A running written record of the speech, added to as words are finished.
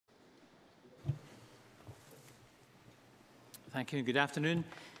Thank you and good afternoon.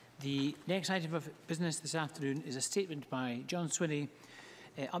 The next item of business this afternoon is a statement by John Swinney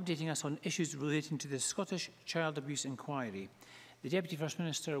updating us on issues relating to the Scottish Child Abuse Inquiry. The Deputy First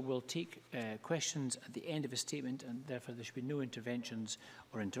Minister will take questions at the end of his statement, and therefore there should be no interventions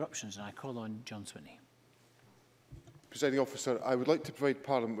or interruptions. And I call on John Swinney. Presiding Officer, I would like to provide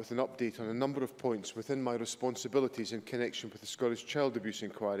Parliament with an update on a number of points within my responsibilities in connection with the Scottish Child Abuse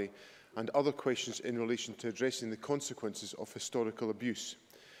Inquiry and other questions in relation to addressing the consequences of historical abuse.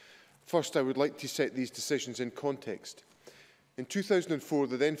 First, I would like to set these decisions in context. In 2004,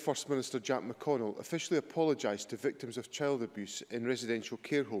 the then First Minister Jack McConnell officially apologised to victims of child abuse in residential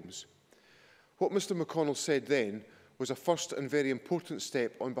care homes. What Mr McConnell said then was a first and very important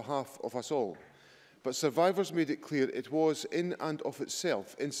step on behalf of us all, but survivors made it clear it was, in and of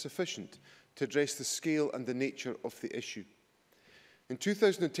itself, insufficient to address the scale and the nature of the issue. In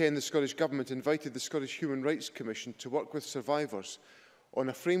 2010, the Scottish Government invited the Scottish Human Rights Commission to work with survivors on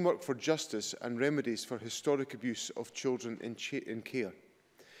a framework for justice and remedies for historic abuse of children in care.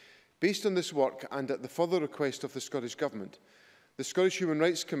 Based on this work, and at the further request of the Scottish Government, the Scottish Human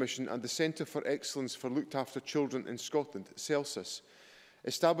Rights Commission and the Centre for Excellence for Looked After Children in Scotland, CELSIS,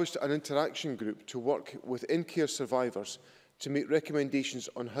 established an interaction group to work with in-care survivors to make recommendations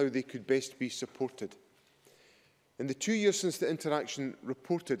on how they could best be supported. In the 2 years since the interaction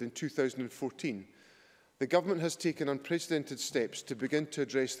reported in 2014, the Government has taken unprecedented steps to begin to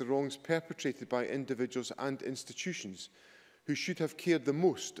address the wrongs perpetrated by individuals and institutions who should have cared the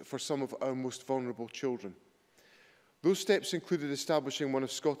most for some of our most vulnerable children. Those steps included establishing one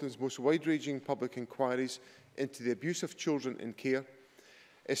of Scotland's most wide-ranging public inquiries into the abuse of children in care,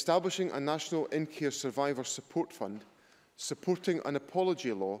 establishing a national in-care survivor support fund, supporting an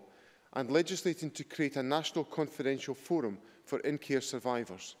apology law, and legislating to create a national confidential forum for in-care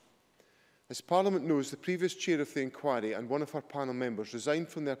survivors. As Parliament knows, the previous chair of the inquiry and one of her panel members resigned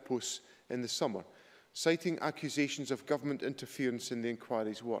from their posts in the summer, citing accusations of government interference in the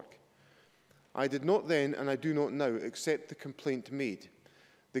inquiry's work. I did not then, and I do not now, accept the complaint made.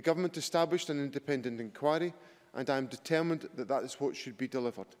 The Government established an independent inquiry, and I am determined that that is what should be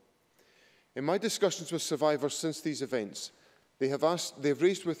delivered. In my discussions with survivors since these events, they have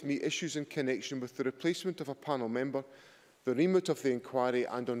raised with me issues in connection with the replacement of a panel member, the remit of the inquiry,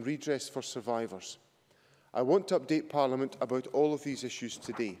 and on redress for survivors. I want to update Parliament about all of these issues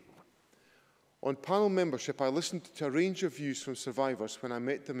today. On panel membership, I listened to a range of views from survivors when I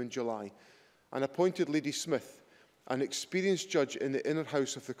met them in July and appointed Lady Smith, an experienced judge in the inner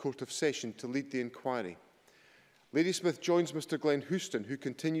house of the Court of Session, to lead the inquiry. Lady Smith joins Mr Glenn Houston, who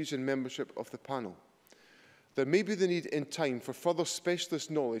continues in membership of the panel. There may be the need in time for further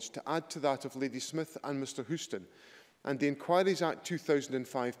specialist knowledge to add to that of Lady Smith and Mr Houston, and the Inquiries Act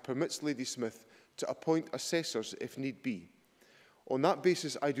 2005 permits Lady Smith to appoint assessors if need be. On that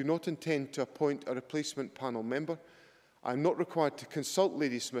basis, I do not intend to appoint a replacement panel member. I am not required to consult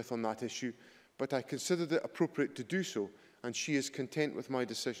Lady Smith on that issue, but I considered it appropriate to do so, and she is content with my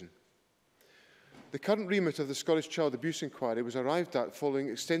decision. The current remit of the Scottish Child Abuse Inquiry was arrived at following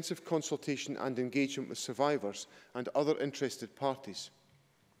extensive consultation and engagement with survivors and other interested parties.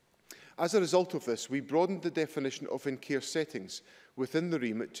 As a result of this, we broadened the definition of in-care settings within the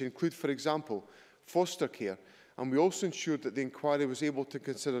remit to include, for example, foster care, and we also ensured that the inquiry was able to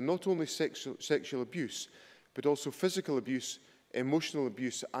consider not only sexual abuse, but also physical abuse, emotional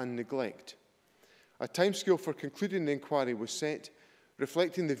abuse and neglect. A timescale for concluding the inquiry was set,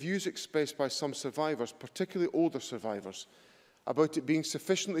 reflecting the views expressed by some survivors, particularly older survivors, about it being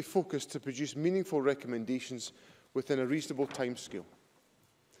sufficiently focused to produce meaningful recommendations within a reasonable timescale.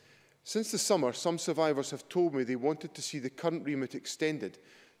 Since the summer, some survivors have told me they wanted to see the current remit extended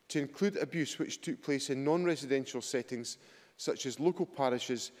to include abuse which took place in non-residential settings such as local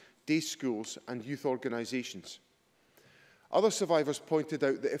parishes, day schools and youth organisations. Other survivors pointed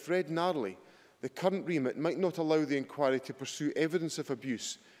out that if read narrowly, the current remit might not allow the inquiry to pursue evidence of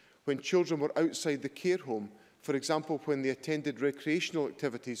abuse when children were outside the care home, for example when they attended recreational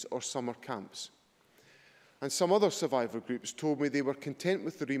activities or summer camps. And some other survivor groups told me they were content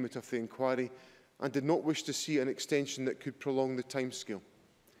with the remit of the inquiry and did not wish to see an extension that could prolong the timescale.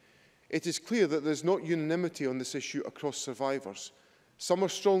 It is clear that there is not unanimity on this issue across survivors. Some are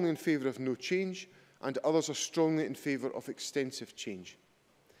strongly in favour of no change, and others are strongly in favour of extensive change.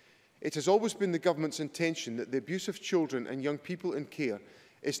 It has always been the Government's intention that the abuse of children and young people in care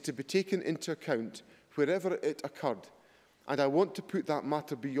is to be taken into account wherever it occurred, and I want to put that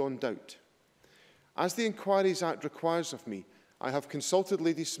matter beyond doubt. As the Inquiries Act requires of me, I have consulted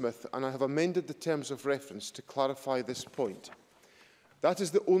Lady Smith and I have amended the terms of reference to clarify this point. That is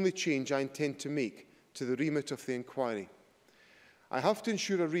the only change I intend to make to the remit of the inquiry. I have to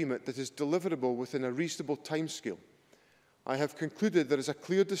ensure a remit that is deliverable within a reasonable timescale. I have concluded there is a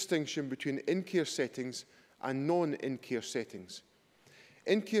clear distinction between in-care settings and non-in-care settings.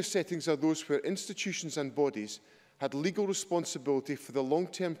 In-care settings are those where institutions and bodies had legal responsibility for the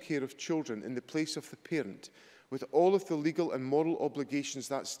long-term care of children in the place of the parent, with all of the legal and moral obligations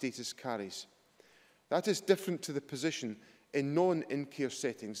that status carries. That is different to the position in non-in-care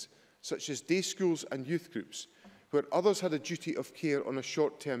settings, such as day schools and youth groups, where others had a duty of care on a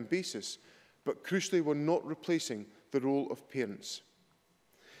short-term basis, but crucially were not replacing the role of parents.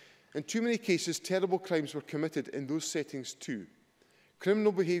 In too many cases, terrible crimes were committed in those settings too.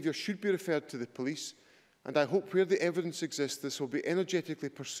 Criminal behaviour should be referred to the police, and I hope where the evidence exists, this will be energetically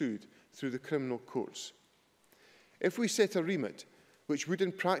pursued through the criminal courts. If we set a remit, which would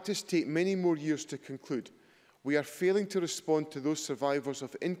in practice take many more years to conclude, we are failing to respond to those survivors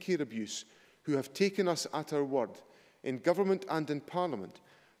of in-care abuse who have taken us at our word, in government and in Parliament,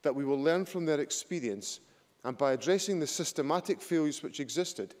 that we will learn from their experience and by addressing the systematic failures which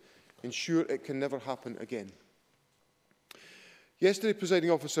existed, ensure it can never happen again. Yesterday,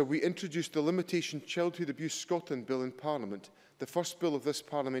 Presiding Officer, we introduced the Limitation Childhood Abuse Scotland Bill in Parliament, the first bill of this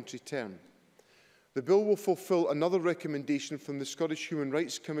parliamentary term. The bill will fulfil another recommendation from the Scottish Human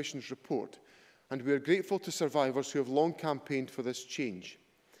Rights Commission's report, and we are grateful to survivors who have long campaigned for this change.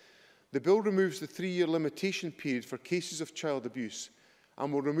 The bill removes the 3-year limitation period for cases of child abuse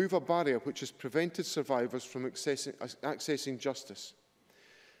and will remove a barrier which has prevented survivors from accessing justice.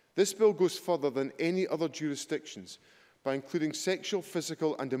 This bill goes further than any other jurisdictions by including sexual,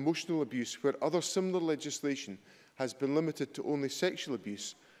 physical and emotional abuse where other similar legislation has been limited to only sexual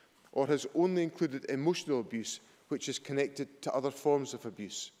abuse or has only included emotional abuse which is connected to other forms of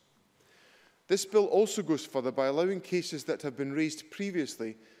abuse. This bill also goes further by allowing cases that have been raised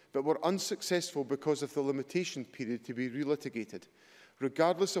previously but were unsuccessful because of the limitation period to be relitigated,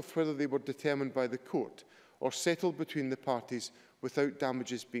 regardless of whether they were determined by the court or settled between the parties without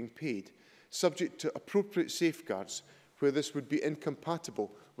damages being paid, subject to appropriate safeguards where this would be incompatible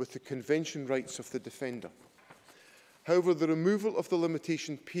with the convention rights of the defender. However, the removal of the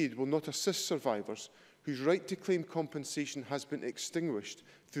limitation period will not assist survivors whose right to claim compensation has been extinguished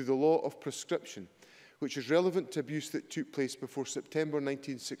through the law of prescription, which is relevant to abuse that took place before September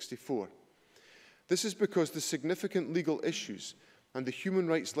 1964. This is because the significant legal issues and the human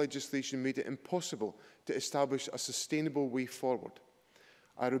rights legislation made it impossible to establish a sustainable way forward.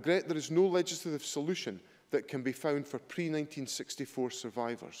 I regret there is no legislative solution that can be found for pre-1964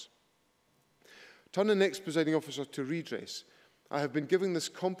 survivors. Turning next, Presiding Officer, to redress, I have been giving this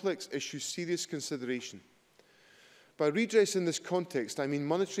complex issue serious consideration. By redress in this context, I mean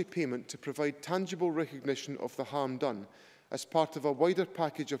monetary payment to provide tangible recognition of the harm done as part of a wider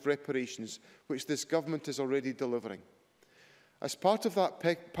package of reparations which this government is already delivering. As part of that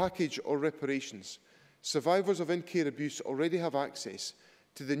package or reparations, survivors of in-care abuse already have access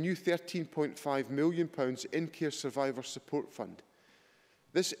to the new £13.5 million In-Care Survivor Support Fund.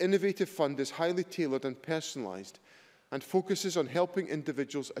 This innovative fund is highly tailored and personalised and focuses on helping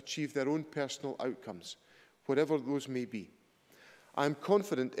individuals achieve their own personal outcomes, whatever those may be. I am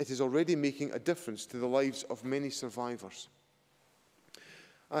confident it is already making a difference to the lives of many survivors.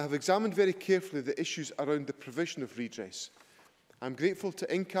 I have examined very carefully the issues around the provision of redress. I am grateful to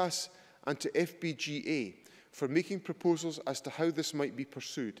INCAS and to FBGA for making proposals as to how this might be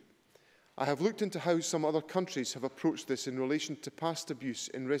pursued. I have looked into how some other countries have approached this in relation to past abuse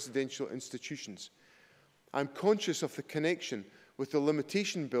in residential institutions. I am conscious of the connection with the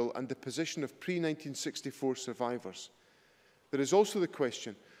Limitation Bill and the position of pre-1964 survivors. There is also the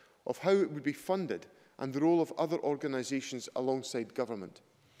question of how it would be funded and the role of other organisations alongside government.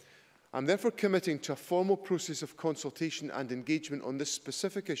 I am therefore committing to a formal process of consultation and engagement on this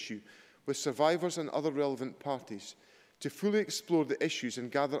specific issue with survivors and other relevant parties to fully explore the issues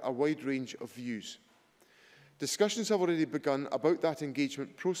and gather a wide range of views. Discussions have already begun about that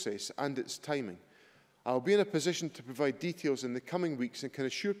engagement process and its timing. I will be in a position to provide details in the coming weeks and can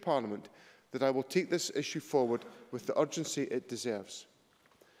assure Parliament that I will take this issue forward with the urgency it deserves.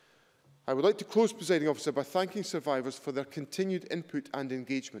 I would like to close, Presiding Officer, by thanking survivors for their continued input and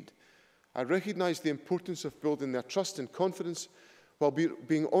engagement. I recognise the importance of building their trust and confidence while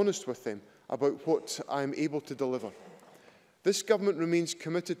being honest with them about what I am able to deliver. This government remains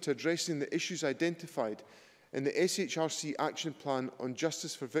committed to addressing the issues identified in the SHRC Action Plan on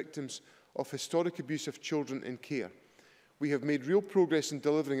Justice for Victims of Historic Abuse of Children in Care. We have made real progress in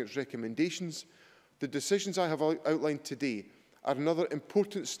delivering its recommendations. The decisions I have outlined today are another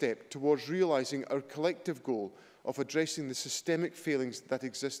important step towards realising our collective goal of addressing the systemic failings that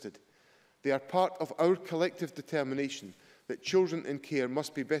existed. They are part of our collective determination that children in care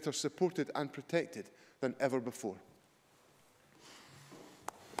must be better supported and protected than ever before.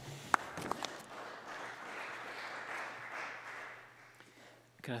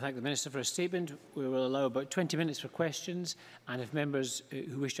 Can I thank the Minister for a statement? We will allow about 20 minutes for questions, and if members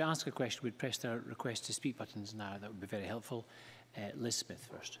who wish to ask a question would press their request to speak buttons now, that would be very helpful. Liz Smith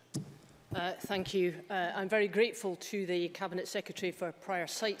first. Thank you. I'm very grateful to the Cabinet Secretary for prior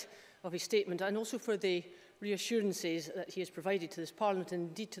sight of his statement and also for the reassurances that he has provided to this Parliament and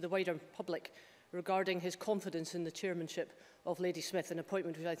indeed to the wider public regarding his confidence in the chairmanship of Lady Smith, an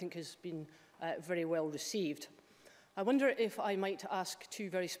appointment which I think has been very well received. I wonder if I might ask two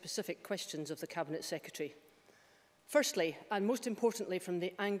very specific questions of the Cabinet Secretary. Firstly, and most importantly from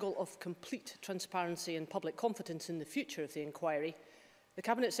the angle of complete transparency and public confidence in the future of the inquiry, the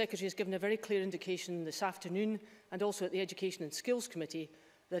Cabinet Secretary has given a very clear indication this afternoon and also at the Education and Skills Committee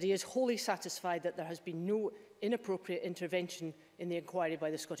that he is wholly satisfied that there has been no inappropriate intervention in the inquiry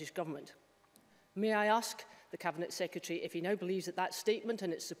by the Scottish Government. May I ask the Cabinet Secretary if he now believes that that statement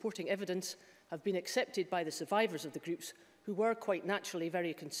and its supporting evidence have been accepted by the survivors of the groups who were quite naturally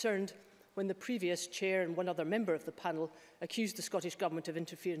very concerned when the previous chair and one other member of the panel accused the Scottish Government of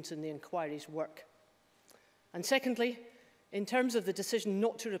interference in the inquiry's work. And secondly, in terms of the decision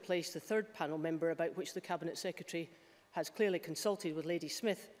not to replace the third panel member about which the Cabinet Secretary has clearly consulted with Lady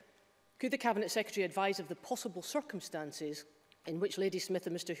Smith, could the Cabinet Secretary advise of the possible circumstances in which Lady Smith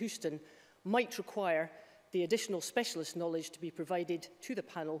and Mr Houston might require the additional specialist knowledge to be provided to the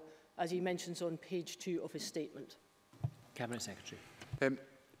panel, as he mentions on page 2 of his statement? Cabinet Secretary.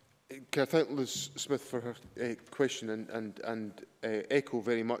 Can I thank Liz Smith for her question and echo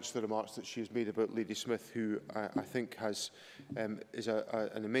very much the remarks that she has made about Lady Smith, who I think is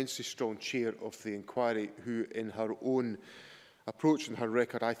an immensely strong chair of the inquiry, who in her own approach and her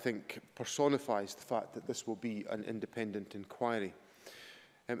record, I think, personifies the fact that this will be an independent inquiry.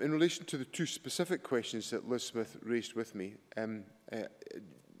 In relation to the two specific questions that Liz Smith raised with me,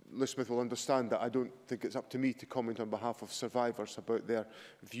 Liz Smith will understand that I don't think it's up to me to comment on behalf of survivors about their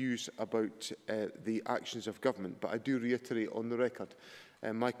views about the actions of government, but I do reiterate on the record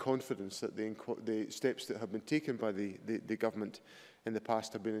my confidence that the steps that have been taken by the government in the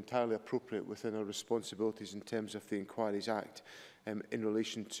past have been entirely appropriate within our responsibilities in terms of the Inquiries Act in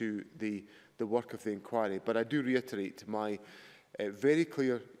relation to the work of the inquiry. But I do reiterate my very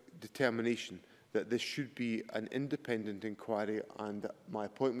clear determination that this should be an independent inquiry, and my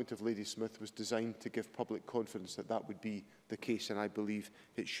appointment of Lady Smith was designed to give public confidence that that would be the case, and I believe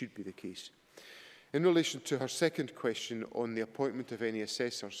it should be the case. In relation to her second question on the appointment of any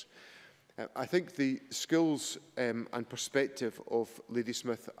assessors, I think the skills and perspective of Lady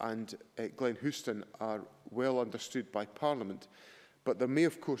Smith and Glenn Houston are well understood by Parliament, but there may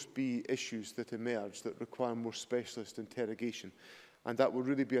of course be issues that emerge that require more specialist interrogation. And that will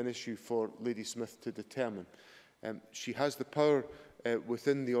really be an issue for Lady Smith to determine. She has the power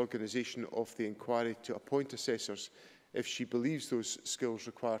within the organisation of the inquiry to appoint assessors if she believes those skills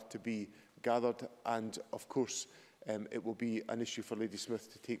require to be gathered, and of course it will be an issue for Lady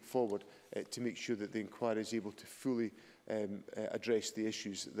Smith to take forward to make sure that the inquiry is able to fully address the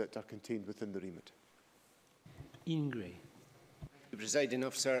issues that are contained within the remit. Ian Gray. Presiding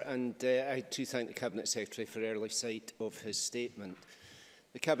Officer, and I too thank the Cabinet Secretary for early sight of his statement.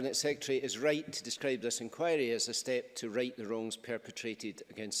 The Cabinet Secretary is right to describe this inquiry as a step to right the wrongs perpetrated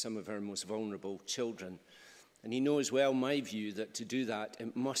against some of our most vulnerable children. And he knows well my view that to do that,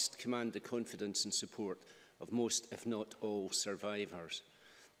 it must command the confidence and support of most, if not all, survivors.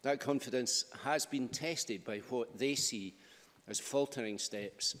 That confidence has been tested by what they see as faltering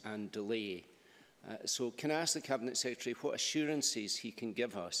steps and delay. So can I ask the Cabinet Secretary what assurances he can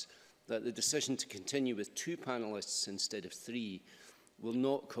give us that the decision to continue with 2 panellists instead of 3 will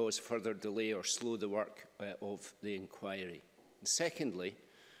not cause further delay or slow the work of the inquiry? And secondly,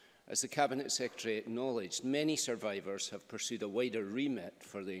 as the Cabinet Secretary acknowledged, many survivors have pursued a wider remit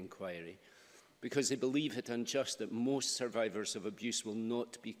for the inquiry because they believe it unjust that most survivors of abuse will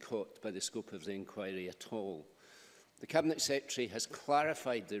not be caught by the scope of the inquiry at all. The Cabinet Secretary has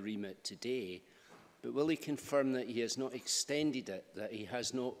clarified the remit today, but will he confirm that he has not extended it, that he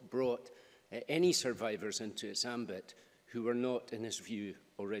has not brought any survivors into its ambit who were not, in his view,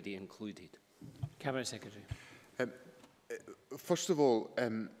 already included? Cabinet Secretary. First of all,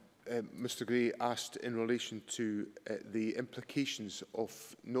 Mr Gray asked in relation to the implications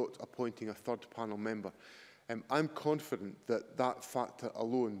of not appointing a third panel member. I'm confident that that factor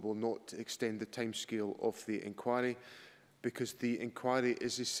alone will not extend the timescale of the inquiry, because the inquiry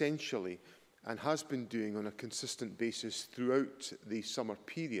is essentially, and has been doing on a consistent basis throughout the summer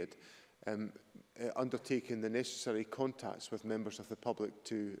period, undertaken the necessary contacts with members of the public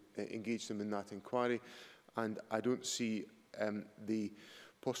to engage them in that inquiry, and I don't see the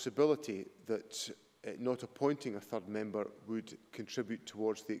possibility that not appointing a third member would contribute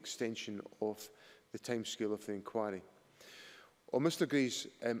towards the extension of the timescale of the inquiry. On Mr Gray's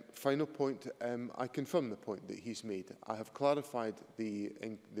final point, I confirm the point that he's made. I have clarified the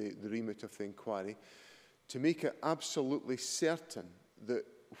remit of the inquiry to make it absolutely certain that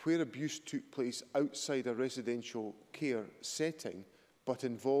where abuse took place outside a residential care setting but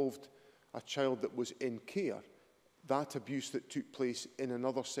involved a child that was in care, that abuse that took place in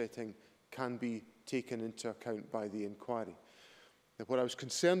another setting can be taken into account by the inquiry. Now, what I was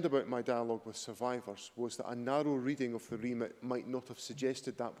concerned about in my dialogue with survivors was that a narrow reading of the remit might not have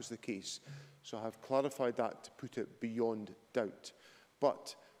suggested that was the case. So I have clarified that to put it beyond doubt.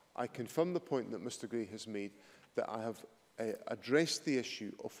 But I confirm the point that Mr Gray has made, that I have addressed the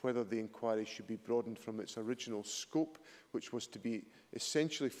issue of whether the inquiry should be broadened from its original scope, which was to be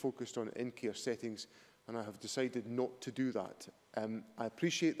essentially focused on in-care settings, and I have decided not to do that. I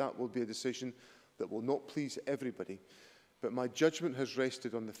appreciate that will be a decision that will not please everybody, but my judgment has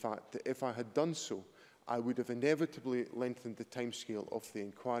rested on the fact that if I had done so, I would have inevitably lengthened the timescale of the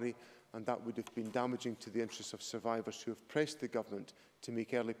inquiry, and that would have been damaging to the interests of survivors who have pressed the government to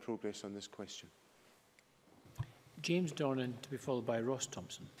make early progress on this question. James Dornan, to be followed by Ross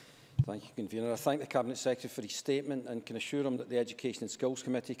Thompson. Thank you, Convener. I thank the Cabinet Secretary for his statement and can assure him that the Education and Skills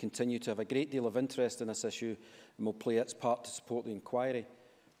Committee continue to have a great deal of interest in this issue and will play its part to support the inquiry.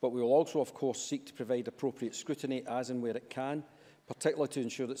 But we will also, of course, seek to provide appropriate scrutiny as and where it can, particularly to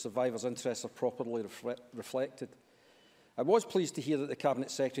ensure that survivors' interests are properly reflected. I was pleased to hear that the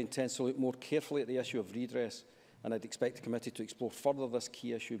Cabinet Secretary intends to look more carefully at the issue of redress, and I'd expect the committee to explore further this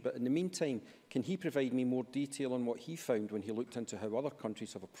key issue. But in the meantime, can he provide me more detail on what he found when he looked into how other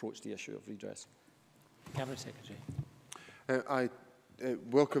countries have approached the issue of redress? Cabinet Secretary. I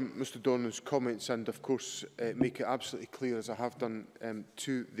welcome Mr Dornan's comments and, of course, make it absolutely clear, as I have done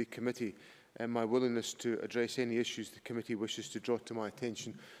to the committee, my willingness to address any issues the committee wishes to draw to my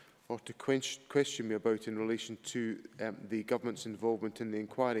attention or to question me about in relation to the government's involvement in the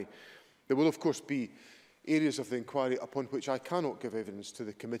inquiry. There will, of course, be areas of the inquiry upon which I cannot give evidence to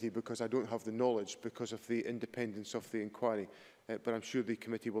the committee because I don't have the knowledge because of the independence of the inquiry, but I'm sure the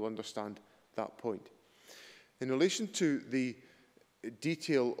committee will understand that point. In relation to the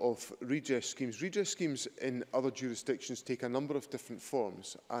detail of redress schemes in other jurisdictions take a number of different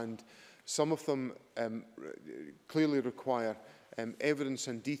forms, and some of them clearly require evidence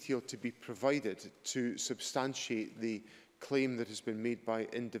and detail to be provided to substantiate the claim that has been made by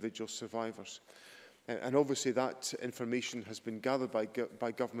individual survivors. And obviously that information has been gathered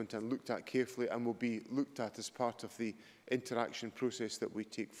by government and looked at carefully and will be looked at as part of the interaction process that we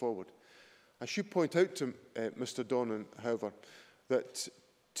take forward. I should point out to Mr Dornan, however, that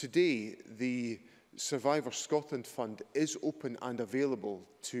today the Survivor Scotland Fund is open and available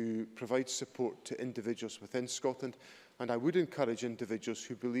to provide support to individuals within Scotland, and I would encourage individuals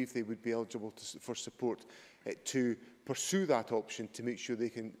who believe they would be eligible for support to pursue that option to make sure they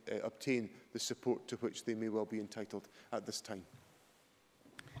can obtain the support to which they may well be entitled at this time.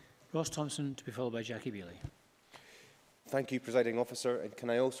 Ross Thompson, to be followed by Jackie Bailey. Thank you, Presiding Officer, and can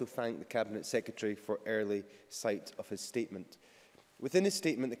I also thank the Cabinet Secretary for early sight of his statement. Within his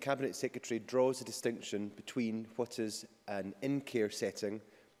statement, the Cabinet Secretary draws a distinction between what is an in-care setting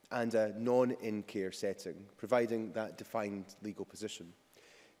and a non-in-care setting, providing that defined legal position.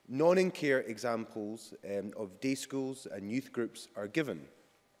 Non-in-care examples of day schools and youth groups are given.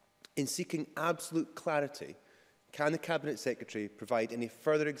 In seeking absolute clarity, can the Cabinet Secretary provide any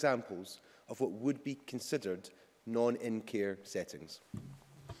further examples of what would be considered non-in-care settings?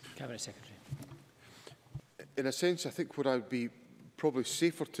 Cabinet Secretary. In a sense, I think what I would be probably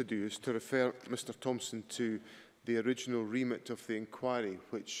safer to do is to refer Mr Thompson to the original remit of the inquiry,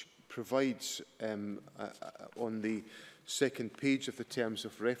 which provides on the second page of the terms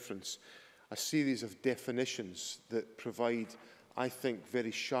of reference a series of definitions that provide, I think,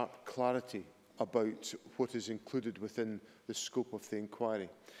 very sharp clarity about what is included within the scope of the inquiry.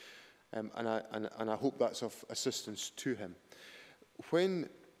 And I hope that's of assistance to him. When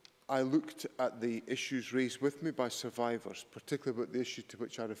I looked at the issues raised with me by survivors, particularly about the issue to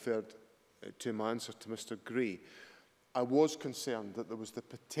which I referred to my answer to Mr Gray, I was concerned that there was the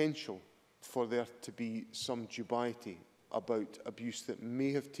potential for there to be some dubiety about abuse that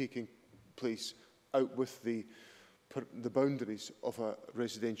may have taken place out with the boundaries of a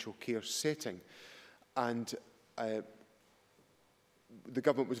residential care setting. And the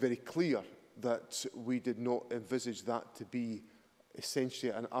government was very clear that we did not envisage that to be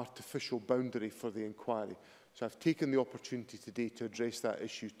essentially an artificial boundary for the inquiry. So I've taken the opportunity today to address that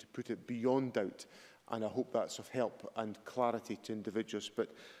issue, to put it beyond doubt, and I hope that's of help and clarity to individuals.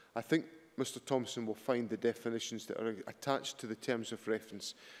 But I think Mr Thompson will find the definitions that are attached to the terms of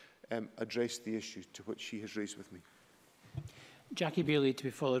reference address the issue to which he has raised with me. Jackie Bailey, to be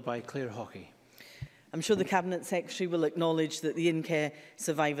followed by Claire Hockey. I'm sure the Cabinet Secretary will acknowledge that the In-Care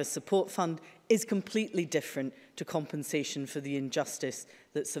Survivors Support Fund is completely different to compensation for the injustice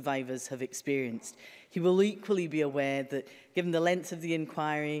that survivors have experienced. He will equally be aware that, given the length of the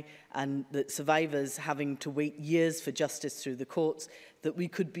inquiry and that survivors having to wait years for justice through the courts, that we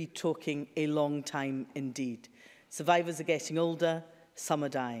could be talking a long time indeed. Survivors are getting older, some are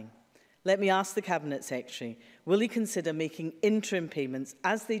dying. Let me ask the Cabinet Secretary, will he consider making interim payments,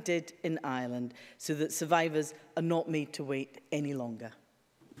 as they did in Ireland, so that survivors are not made to wait any longer?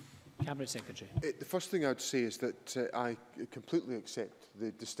 Cabinet Secretary. The first thing I would say is that I completely accept the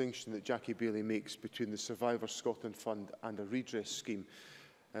distinction that Jackie Bailey makes between the Survivors Scotland Fund and a redress scheme.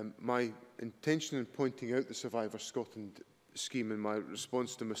 My intention in pointing out the Survivors Scotland scheme in my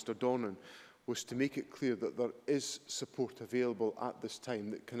response to Mr Dornan was to make it clear that there is support available at this time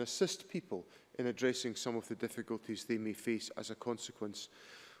that can assist people in addressing some of the difficulties they may face as a consequence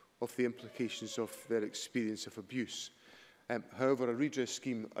of the implications of their experience of abuse. However, a redress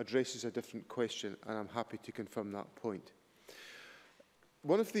scheme addresses a different question, and I'm happy to confirm that point.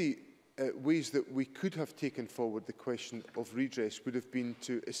 One of the ways that we could have taken forward the question of redress would have been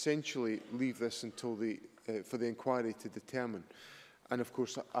to essentially leave this until for the inquiry to determine. And of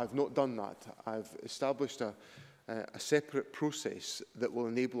course, I've not done that. I've established a separate process that will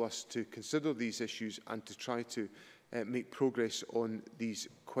enable us to consider these issues and to try to make progress on these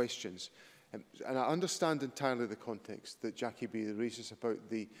questions. And I understand entirely the context that Jackie Bailey raises about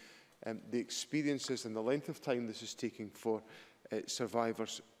the experiences and the length of time this is taking for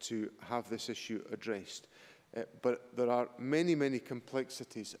survivors to have this issue addressed. But there are many, many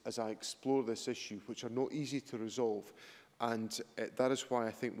complexities as I explore this issue which are not easy to resolve. And that is why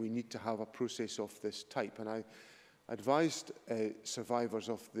I think we need to have a process of this type. And I advised survivors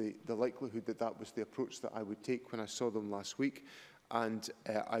of the likelihood that that was the approach that I would take when I saw them last week. And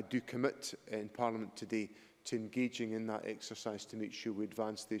I do commit in Parliament today to engaging in that exercise to make sure we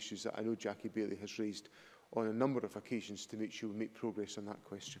advance the issues that I know Jackie Bailey has raised on a number of occasions to make sure we make progress on that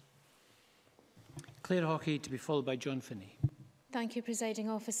question. Claire Hockey, to be followed by John Finney. Thank you, Presiding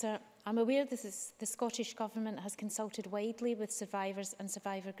Officer. I'm aware that the Scottish Government has consulted widely with survivors and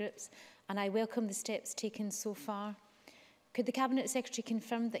survivor groups, and I welcome the steps taken so far. Could the Cabinet Secretary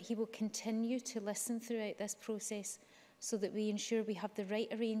confirm that he will continue to listen throughout this process so that we ensure we have the right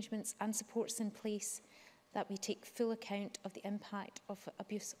arrangements and supports in place, that we take full account of the impact of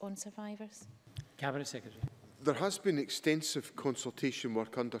abuse on survivors? Cabinet Secretary. There has been extensive consultation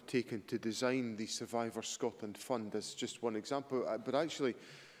work undertaken to design the Survivors Scotland Fund as just one example, but actually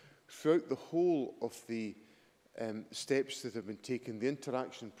throughout the whole of the steps that have been taken, the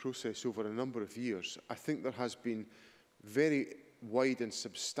interaction process over a number of years, I think there has been very wide and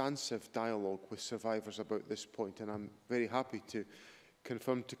substantive dialogue with survivors about this point, and I'm very happy to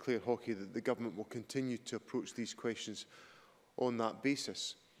confirm to Claire Hockey that the Government will continue to approach these questions on that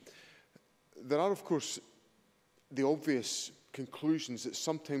basis. There are, of course, the obvious conclusions that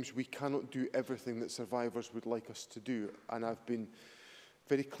sometimes we cannot do everything that survivors would like us to do, and I've been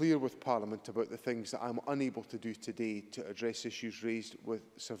very clear with Parliament about the things that I'm unable to do today to address issues raised with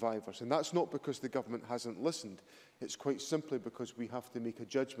survivors. And that's not because the Government hasn't listened. It's quite simply because we have to make a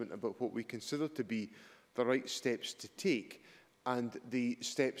judgment about what we consider to be the right steps to take and the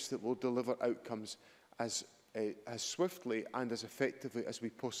steps that will deliver outcomes as swiftly and as effectively as we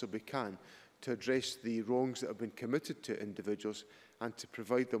possibly can to address the wrongs that have been committed to individuals and to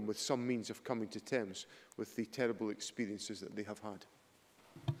provide them with some means of coming to terms with the terrible experiences that they have had.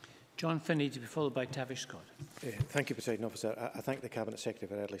 John Finney, to be followed by Tavish Scott. Thank you, Presiding Officer. I thank the Cabinet Secretary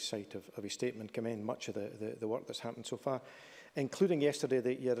for early sight of his statement, commend much of the work that's happened so far, including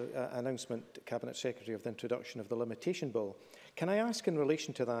yesterday your announcement, Cabinet Secretary, of the introduction of the limitation bill. Can I ask in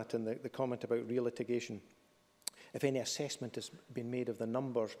relation to that and the comment about re-litigation, if any assessment has been made of the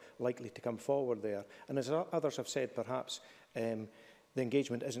numbers likely to come forward there? And as others have said, perhaps the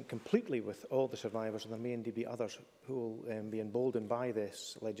engagement isn't completely with all the survivors, and there may indeed be others who will be emboldened by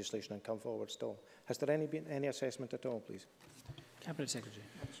this legislation and come forward still. Has there been any assessment at all, please? Cabinet Secretary.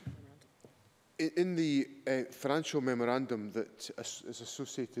 In the financial memorandum that is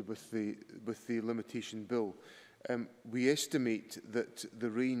associated with the limitation bill, we estimate that the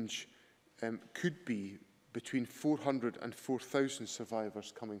range could be between 400 and 4,000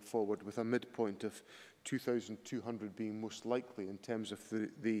 survivors coming forward, with a midpoint of 2,200 being most likely in terms of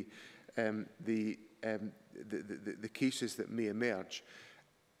the cases that may emerge.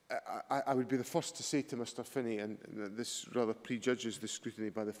 I would be the first to say to Mr Finney, and this rather prejudges the scrutiny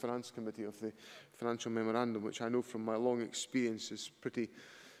by the Finance Committee of the Financial Memorandum, which I know from my long experience is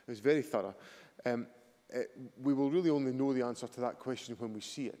very thorough. We will really only know the answer to that question when we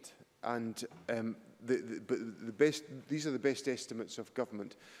see it. And these are the best estimates of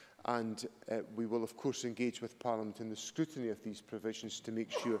government, and we will of course engage with Parliament in the scrutiny of these provisions to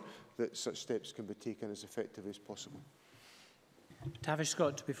make sure that such steps can be taken as effectively as possible. Tavish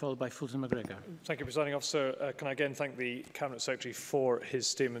Scott, to be followed by Fulton McGregor. Thank you, Presiding Officer. Can I again thank the Cabinet Secretary for his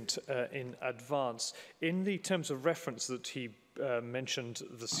statement in advance. In the terms of reference that he mentioned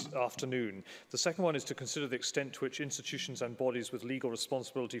this afternoon, the second one is to consider the extent to which institutions and bodies with legal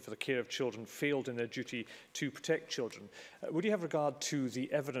responsibility for the care of children failed in their duty to protect children. Would you have regard to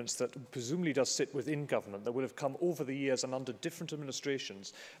the evidence that presumably does sit within government that would have come over the years and under different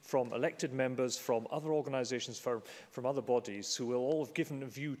administrations from elected members, from other organisations, from other bodies who will all have given a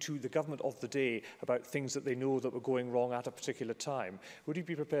view to the government of the day about things that they know that were going wrong at a particular time? Would you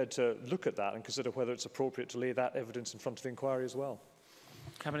be prepared to look at that and consider whether it's appropriate to lay that evidence in front of the inquiry as well?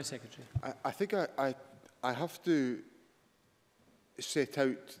 Cabinet Secretary. I think I have to set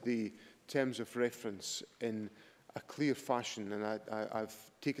out the terms of reference in a clear fashion, and I've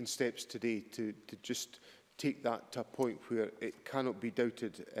taken steps today to just take that to a point where it cannot be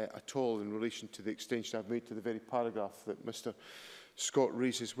doubted at all in relation to the extension I've made to the very paragraph that Mr Scott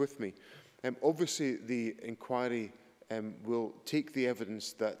raises with me. Obviously, the inquiry will take the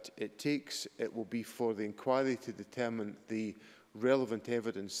evidence that it takes. It will be for the inquiry to determine the relevant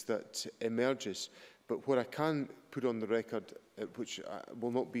evidence that emerges. But what I can put on the record, which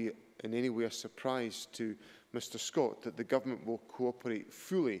will not be in any way a surprise to Mr Scott, that the government will cooperate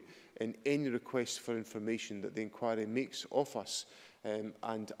fully in any request for information that the inquiry makes of us.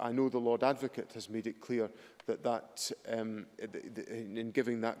 And I know the Lord Advocate has made it clear that in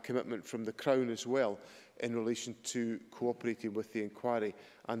giving that commitment from the Crown as well in relation to cooperating with the inquiry,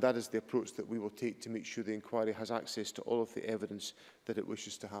 and that is the approach that we will take to make sure the inquiry has access to all of the evidence that it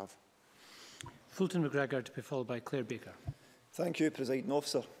wishes to have. Fulton McGregor, to be followed by Claire Baker. Thank you, Presiding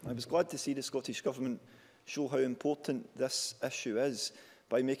Officer. I was glad to see the Scottish Government show how important this issue is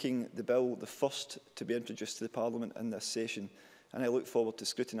by making the bill the first to be introduced to the Parliament in this session, and I look forward to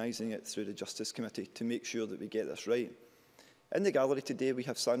scrutinising it through the Justice Committee to make sure that we get this right. In the gallery today we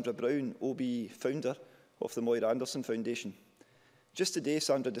have Sandra Brown, OB founder of the Moira Anderson Foundation. Just today,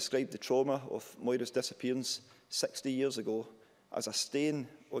 Sandra described the trauma of Moira's disappearance 60 years ago as a stain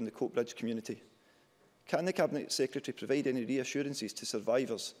on the Coatbridge community. Can the Cabinet Secretary provide any reassurances to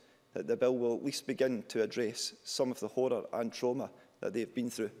survivors that the bill will at least begin to address some of the horror and trauma that they have been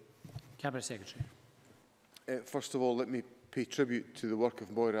through? Cabinet Secretary. First of all, let me pay tribute to the work of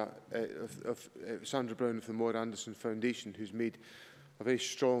Sandra Brown of the Moira Anderson Foundation, who's made a very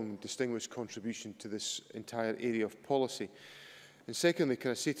strong, distinguished contribution to this entire area of policy. And secondly,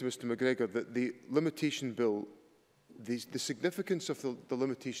 can I say to Mr McGregor that the limitation bill, the significance of the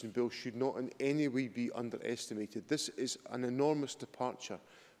limitation bill should not in any way be underestimated. This is an enormous departure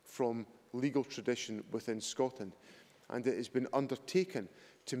from legal tradition within Scotland, and it has been undertaken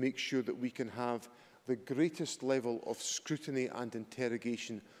to make sure that we can have the greatest level of scrutiny and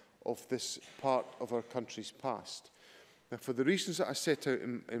interrogation of this part of our country's past. Now, for the reasons that I set out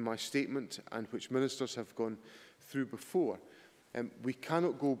in my statement and which ministers have gone through before, we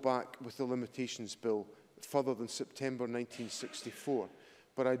cannot go back with the limitations bill further than September 1964.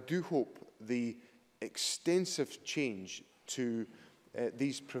 But I do hope the extensive change to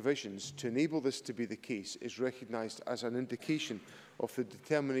these provisions to enable this to be the case is recognised as an indication of the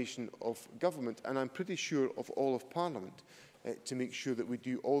determination of government, and I'm pretty sure of all of Parliament, to make sure that we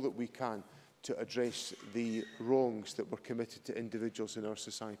do all that we can to address the wrongs that were committed to individuals in our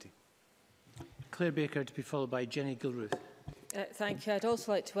society. Claire Baker, to be followed by Jenny Gilruth. Thank you. I'd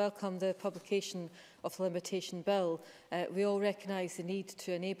also like to welcome the publication of the limitation bill. We all recognise the need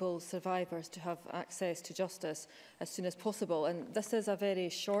to enable survivors to have access to justice as soon as possible, and this is a very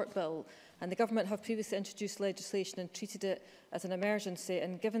short bill, and the government have previously introduced legislation and treated it as an emergency,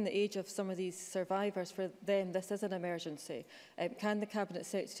 and given the age of some of these survivors, for them this is an emergency. Can the Cabinet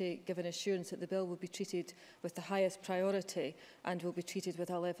Secretary give an assurance that the bill will be treated with the highest priority and will be treated with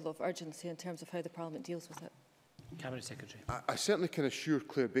a level of urgency in terms of how the Parliament deals with it? Cabinet Secretary. I certainly can assure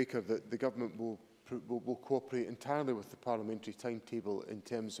Claire Baker that the government will cooperate entirely with the parliamentary timetable in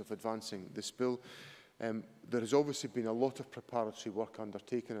terms of advancing this bill. There has obviously been a lot of preparatory work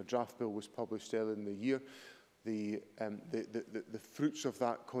undertaken. A draft bill was published earlier in the year. the fruits of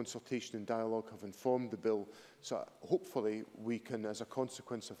that consultation and dialogue have informed the bill. So hopefully we can, as a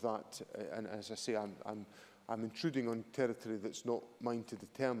consequence of that, and as I say, I'm intruding on territory that's not mine to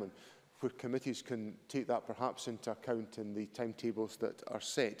determine, where committees can take that perhaps into account in the timetables that are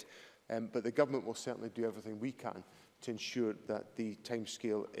set. But the government will certainly do everything we can to ensure that the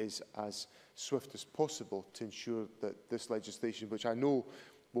timescale is as swift as possible to ensure that this legislation, which I know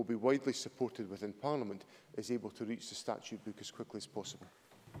will be widely supported within Parliament, is able to reach the statute book as quickly as possible.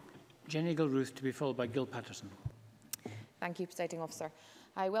 Jenny Gilruth, to be followed by Gil Patterson. Thank you, Presiding Officer.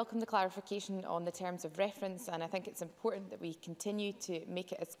 I welcome the clarification on the terms of reference, and I think it's important that we continue to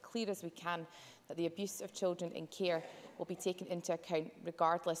make it as clear as we can that the abuse of children in care will be taken into account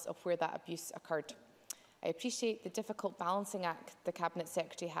regardless of where that abuse occurred. I appreciate the difficult balancing act the Cabinet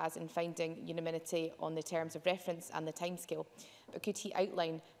Secretary has in finding unanimity on the terms of reference and the timescale, but could he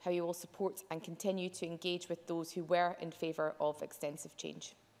outline how he will support and continue to engage with those who were in favour of extensive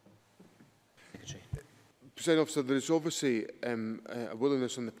change? Presiding Officer, there is obviously a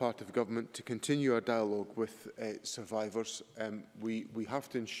willingness on the part of the government to continue our dialogue with survivors. We have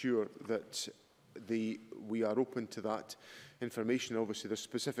to ensure that we are open to that information. Obviously, there are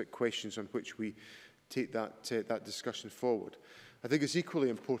specific questions on which we take that discussion forward. I think it's equally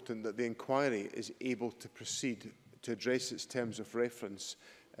important that the inquiry is able to proceed to address its terms of reference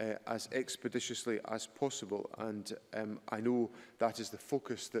as expeditiously as possible, and I know that is the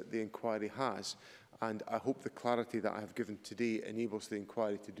focus that the inquiry has, and I hope the clarity that I have given today enables the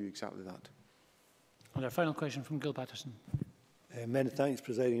inquiry to do exactly that. And our final question from Gil Patterson. Many thanks,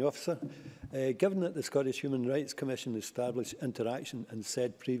 Presiding Officer. Given that the Scottish Human Rights Commission established interaction and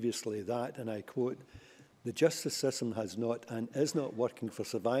said previously that, and I quote, "The justice system has not and is not working for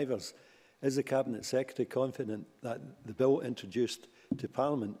survivors," is the Cabinet Secretary confident that the bill introduced to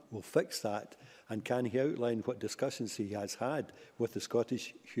Parliament will fix that, and can he outline what discussions he has had with the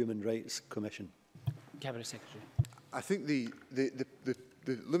Scottish Human Rights Commission? Cabinet Secretary. I think the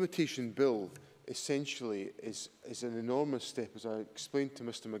limitation bill essentially is an enormous step, as I explained to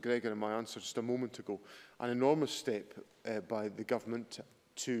Mr McGregor in my answer just a moment ago, an enormous step by the government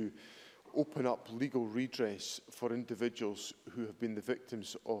to open up legal redress for individuals who have been the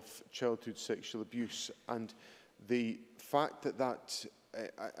victims of childhood sexual abuse. And the fact that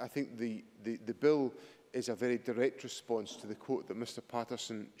I think the bill is a very direct response to the quote that Mr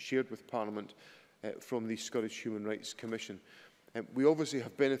Patterson shared with Parliament from the Scottish Human Rights Commission. We obviously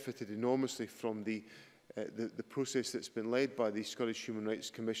have benefited enormously from the process that's been led by the Scottish Human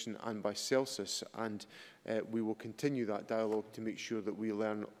Rights Commission and by Celsus, and we will continue that dialogue to make sure that we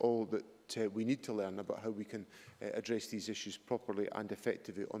learn all that we need to learn about how we can address these issues properly and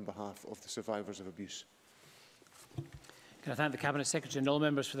effectively on behalf of the survivors of abuse. Can I thank the Cabinet Secretary and all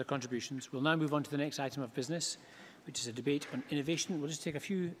members for their contributions. We'll now move on to the next item of business, which is a debate on innovation. We'll just take a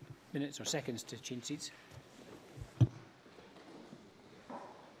few minutes or seconds to change seats.